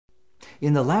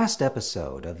In the last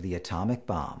episode of The Atomic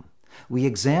Bomb, we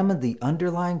examined the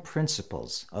underlying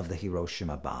principles of the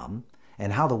Hiroshima bomb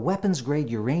and how the weapons-grade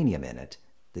uranium in it,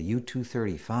 the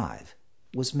U-235,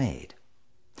 was made.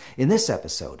 In this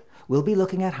episode, we'll be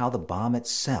looking at how the bomb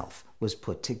itself was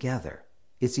put together,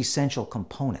 its essential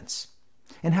components,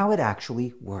 and how it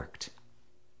actually worked.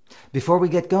 Before we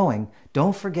get going,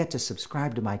 don't forget to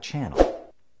subscribe to my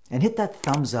channel and hit that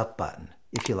thumbs up button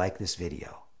if you like this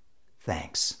video.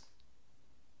 Thanks.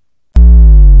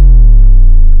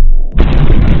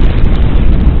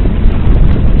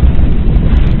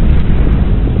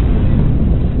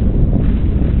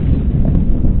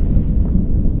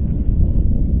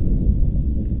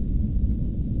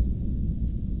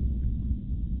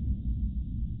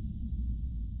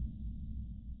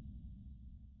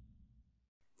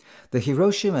 The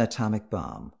Hiroshima atomic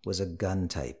bomb was a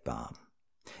gun-type bomb.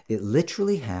 It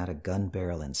literally had a gun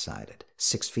barrel inside it,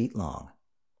 6 feet long.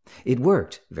 It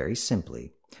worked, very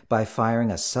simply, by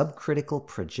firing a subcritical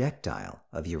projectile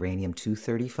of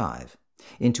uranium-235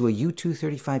 into a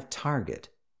U-235 target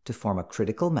to form a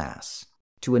critical mass,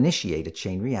 to initiate a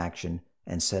chain reaction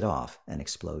and set off an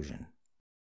explosion.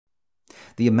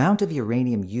 The amount of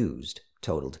uranium used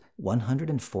totaled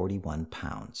 141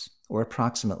 pounds, or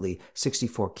approximately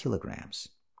 64 kilograms.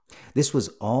 This was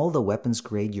all the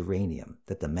weapons-grade uranium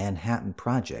that the Manhattan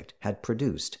Project had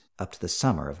produced up to the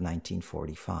summer of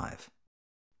 1945.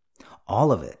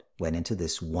 All of it went into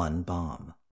this one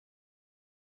bomb.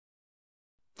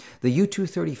 The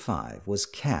U-235 was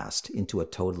cast into a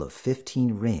total of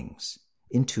 15 rings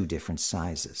in 2 different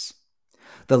sizes.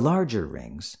 The larger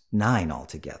rings, 9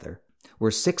 altogether,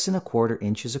 were 6 1/4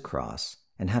 inches across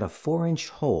and had a 4-inch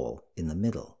hole in the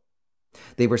middle.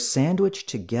 They were sandwiched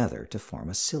together to form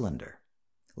a cylinder.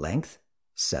 Length,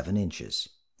 7 inches.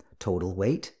 Total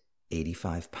weight,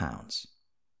 85 pounds.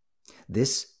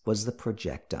 This was the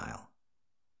projectile.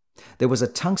 There was a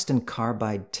tungsten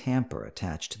carbide tamper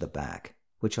attached to the back,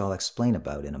 which I'll explain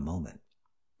about in a moment.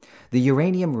 The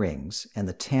uranium rings and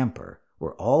the tamper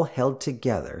were all held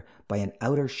together by an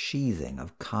outer sheathing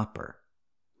of copper.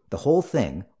 The whole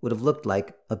thing would have looked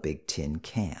like a big tin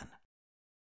can.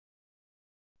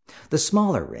 The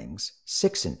smaller rings,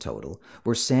 6 in total,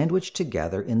 were sandwiched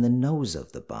together in the nose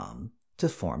of the bomb to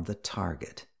form the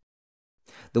target.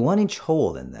 The 1-inch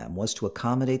hole in them was to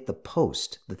accommodate the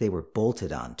post that they were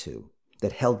bolted onto,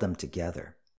 that held them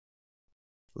together.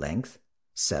 Length,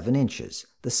 7 inches,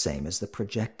 the same as the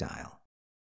projectile.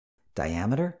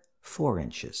 Diameter, 4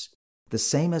 inches, the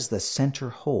same as the center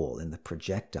hole in the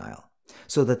projectile,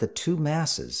 so that the 2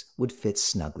 masses would fit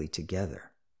snugly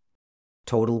together.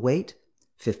 Total weight,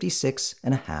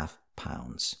 56.5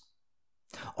 pounds.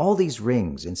 All these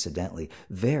rings, incidentally,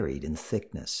 varied in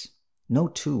thickness. No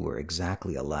 2 were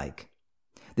exactly alike.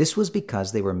 This was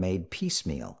because they were made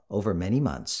piecemeal over many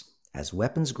months as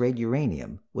weapons-grade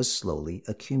uranium was slowly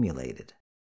accumulated.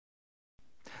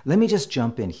 Let me just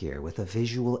jump in here with a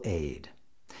visual aid.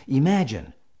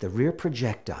 Imagine the rear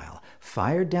projectile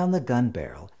fired down the gun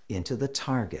barrel into the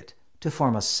target to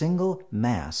form a single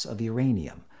mass of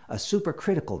uranium, a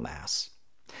supercritical mass.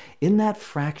 In that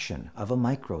fraction of a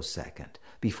microsecond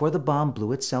before the bomb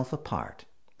blew itself apart,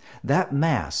 that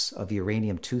mass of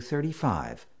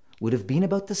uranium-235 would have been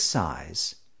about the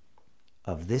size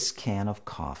of this can of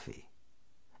coffee.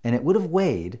 And it would have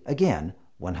weighed, again,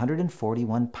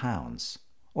 141 pounds,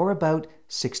 or about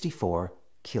 64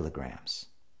 kilograms.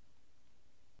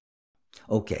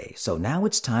 Okay, so now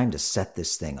it's time to set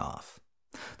this thing off.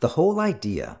 The whole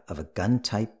idea of a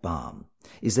gun-type bomb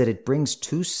is that it brings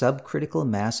 2 subcritical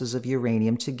masses of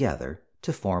uranium together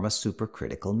to form a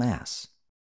supercritical mass.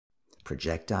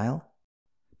 Projectile,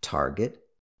 target,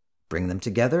 bring them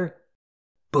together,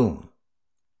 boom.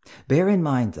 Bear in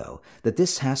mind, though, that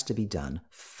this has to be done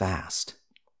fast.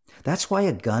 That's why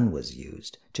a gun was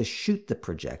used, to shoot the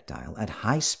projectile at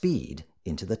high speed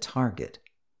into the target.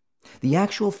 The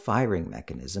actual firing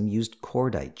mechanism used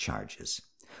cordite charges,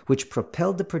 which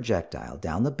propelled the projectile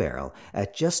down the barrel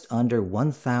at just under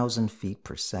 1,000 feet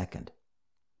per second.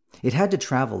 It had to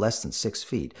travel less than 6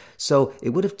 feet, so it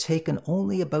would have taken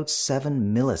only about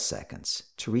 7 milliseconds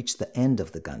to reach the end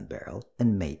of the gun barrel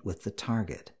and mate with the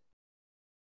target.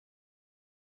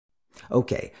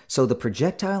 Okay, so the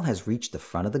projectile has reached the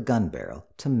front of the gun barrel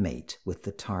to mate with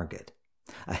the target.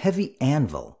 A heavy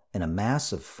anvil and a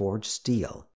mass of forged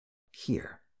steel,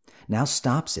 here, now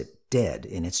stops it dead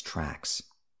in its tracks.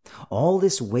 All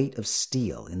this weight of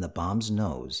steel in the bomb's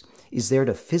nose is there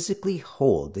to physically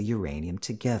hold the uranium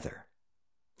together.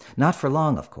 Not for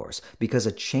long, of course, because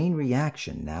a chain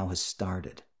reaction now has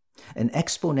started. An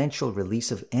exponential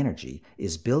release of energy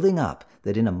is building up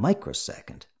that in a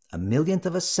microsecond, a millionth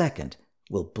of a second,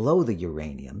 will blow the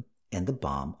uranium and the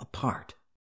bomb apart.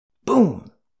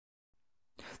 Boom!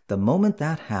 The moment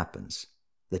that happens,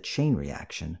 the chain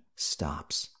reaction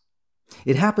stops.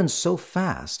 It happens so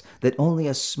fast that only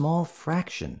a small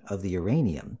fraction of the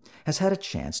uranium has had a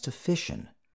chance to fission,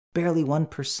 barely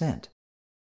 1%.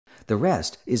 The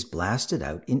rest is blasted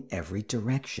out in every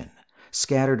direction,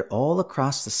 scattered all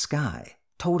across the sky,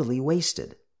 totally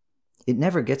wasted. It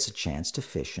never gets a chance to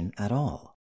fission at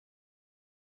all.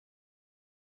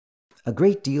 A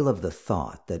great deal of the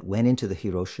thought that went into the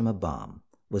Hiroshima bomb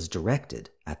was directed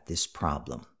at this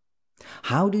problem.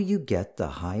 How do you get the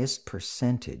highest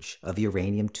percentage of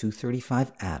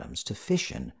uranium-235 atoms to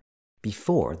fission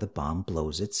before the bomb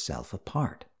blows itself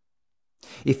apart?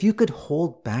 If you could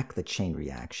hold back the chain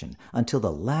reaction until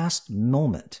the last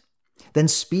moment, then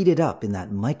speed it up in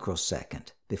that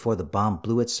microsecond before the bomb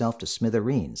blew itself to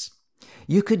smithereens,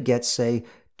 you could get, say,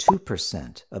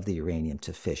 2% of the uranium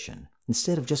to fission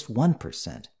instead of just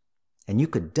 1%, and you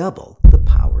could double the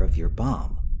power of your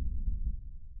bomb.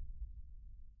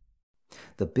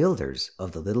 The builders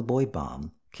of the little boy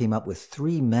bomb came up with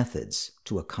 3 methods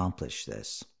to accomplish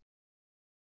this.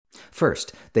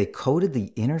 First, they coated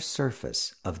the inner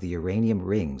surface of the uranium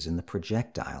rings in the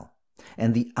projectile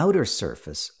and the outer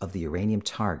surface of the uranium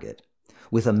target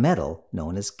with a metal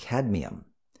known as cadmium,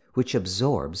 which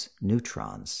absorbs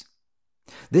neutrons.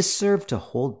 This served to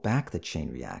hold back the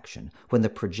chain reaction when the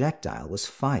projectile was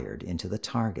fired into the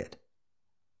target.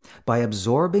 By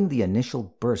absorbing the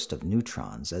initial burst of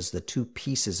neutrons as the 2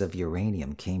 pieces of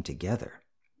uranium came together,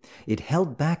 it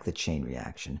held back the chain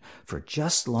reaction for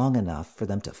just long enough for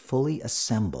them to fully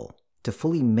assemble, to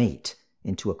fully mate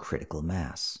into a critical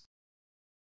mass.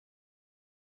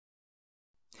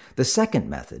 The second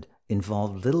method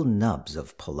involved little nubs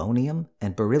of polonium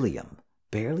and beryllium,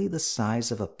 barely the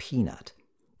size of a peanut,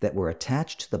 that were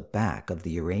attached to the back of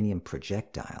the uranium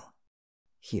projectile.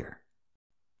 Here.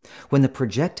 When the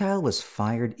projectile was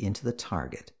fired into the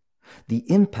target, the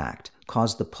impact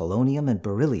caused the polonium and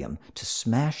beryllium to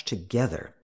smash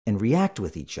together and react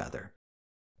with each other,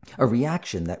 a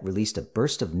reaction that released a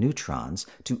burst of neutrons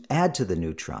to add to the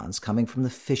neutrons coming from the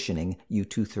fissioning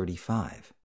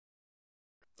U-235.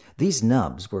 These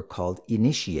nubs were called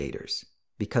initiators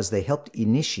because they helped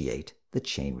initiate the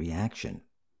chain reaction.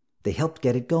 They helped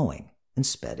get it going and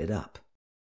sped it up.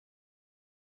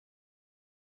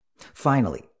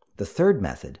 Finally, the third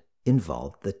method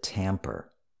involved the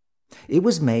tamper. It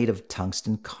was made of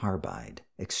tungsten carbide,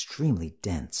 extremely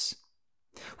dense.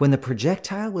 When the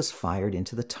projectile was fired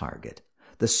into the target,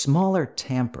 the smaller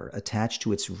tamper attached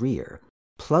to its rear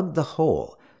plugged the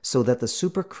hole so that the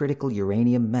supercritical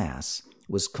uranium mass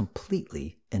was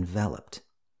completely enveloped.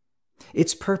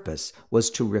 Its purpose was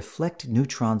to reflect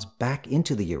neutrons back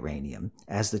into the uranium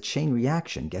as the chain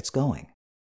reaction gets going.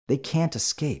 They can't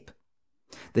escape.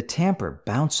 The tamper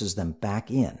bounces them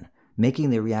back in, making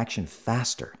the reaction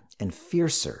faster and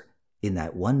fiercer in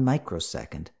that 1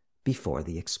 microsecond before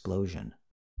the explosion.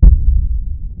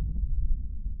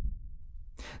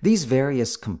 These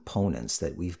various components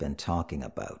that we've been talking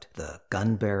about, the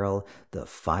gun barrel, the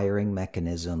firing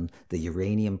mechanism, the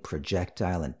uranium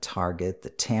projectile and target, the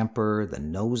tamper, the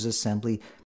nose assembly,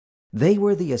 they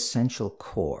were the essential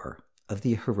core of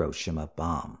the Hiroshima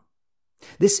bomb.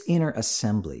 This inner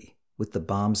assembly, with the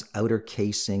bomb's outer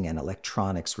casing and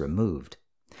electronics removed,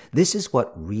 this is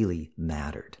what really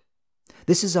mattered.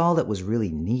 This is all that was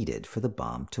really needed for the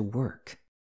bomb to work.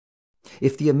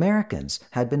 If the Americans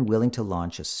had been willing to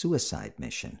launch a suicide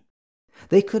mission,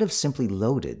 they could have simply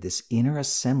loaded this inner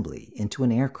assembly into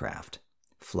an aircraft,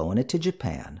 flown it to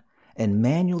Japan, and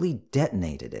manually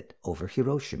detonated it over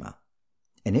Hiroshima,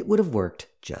 and it would have worked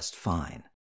just fine.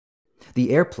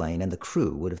 The airplane and the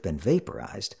crew would have been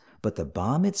vaporized, but the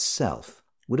bomb itself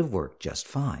would have worked just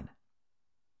fine.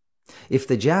 If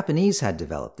the Japanese had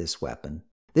developed this weapon,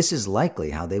 this is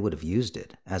likely how they would have used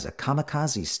it, as a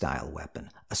kamikaze-style weapon,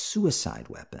 a suicide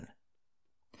weapon.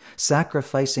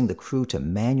 Sacrificing the crew to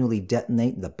manually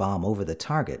detonate the bomb over the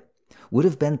target would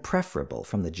have been preferable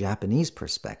from the Japanese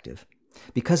perspective,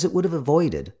 because it would have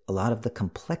avoided a lot of the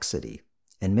complexity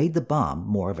and made the bomb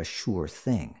more of a sure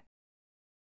thing.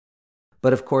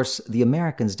 But of course, the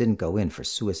Americans didn't go in for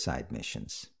suicide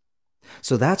missions.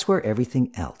 So that's where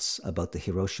everything else about the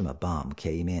Hiroshima bomb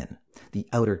came in: the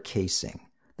outer casing,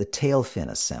 the tail fin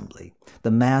assembly,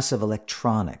 the mass of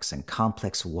electronics and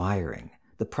complex wiring,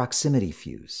 the proximity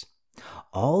fuse.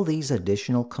 All these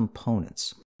additional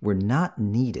components were not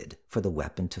needed for the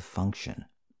weapon to function.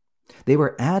 They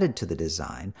were added to the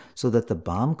design so that the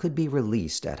bomb could be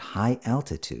released at high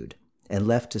altitude and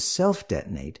left to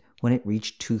self-detonate when it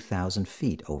reached 2,000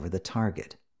 feet over the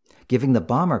target, giving the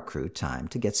bomber crew time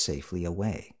to get safely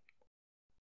away.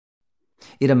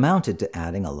 It amounted to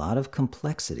adding a lot of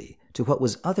complexity to what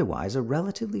was otherwise a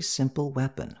relatively simple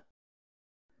weapon.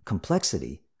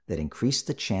 Complexity that increased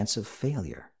the chance of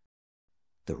failure,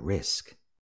 the risk.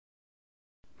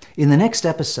 In the next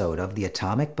episode of The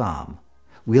Atomic Bomb,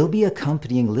 we'll be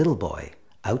accompanying Little Boy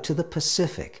out to the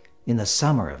Pacific in the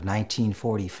summer of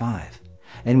 1945,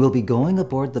 and we'll be going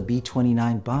aboard the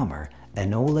B-29 bomber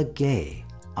Enola Gay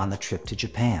on the trip to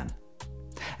Japan.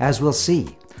 As we'll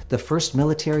see, the first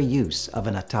military use of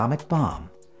an atomic bomb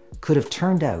could have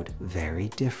turned out very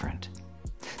different.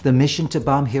 The mission to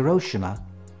bomb Hiroshima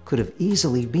could have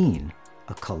easily been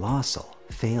a colossal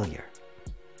failure.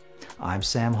 I'm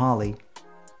Sam Hawley.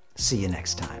 See you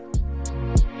next time.